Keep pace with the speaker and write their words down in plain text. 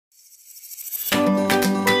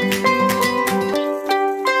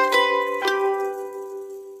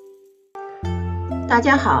大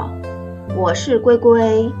家好，我是龟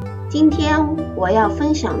龟。今天我要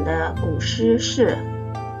分享的古诗是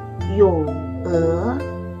《咏鹅》，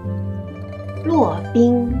骆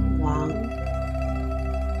宾王。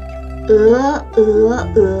鹅鹅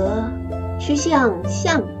鹅，曲项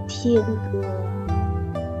向天歌。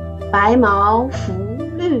白毛浮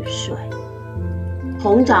绿水，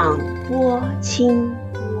红掌拨清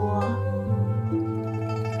波。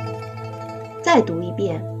再读一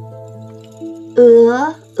遍。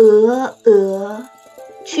鹅鹅鹅，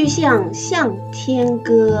曲项向天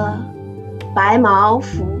歌。白毛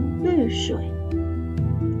浮绿水，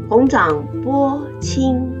红掌拨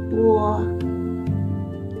清波。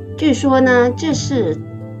据说呢，这是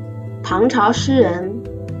唐朝诗人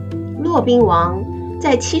骆宾王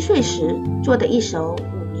在7岁时做的一首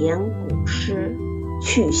5言古诗。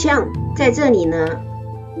曲项在这里呢，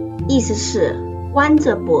意思是弯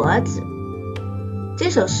着脖子。这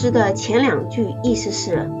首诗的前2句意思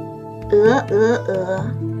是鹅鹅鹅，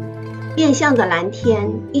面向着蓝天，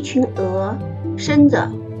一群鹅伸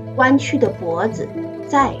着弯曲的脖子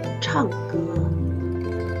在唱歌。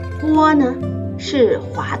波呢是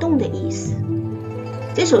滑动的意思。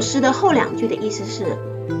这首诗的后2句的意思是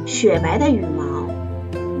雪白的羽毛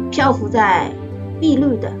漂浮在碧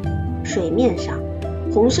绿的水面上，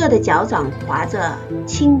红色的脚掌划着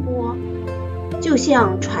清波，就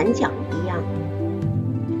像船桨一样。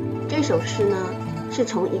这首诗呢，是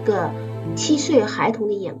从一个7岁孩童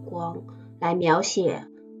的眼光来描写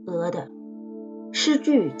鹅的。诗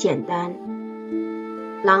句简单，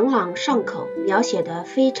朗朗上口，描写得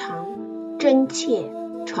非常真切、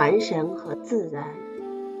传神和自然。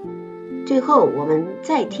最后我们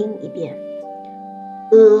再听一遍。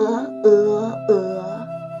鹅鹅鹅，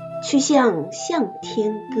曲项向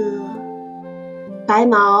天歌。白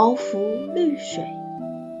毛浮绿水，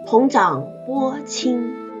红掌拨清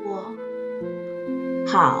波。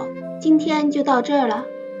好，今天就到这儿了，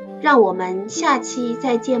让我们下期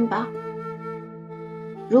再见吧。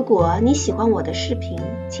如果你喜欢我的视频，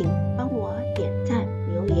请帮我点赞、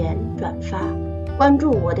留言、转发，关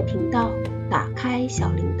注我的频道，打开小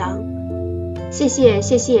铃铛。谢谢，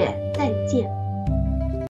再见。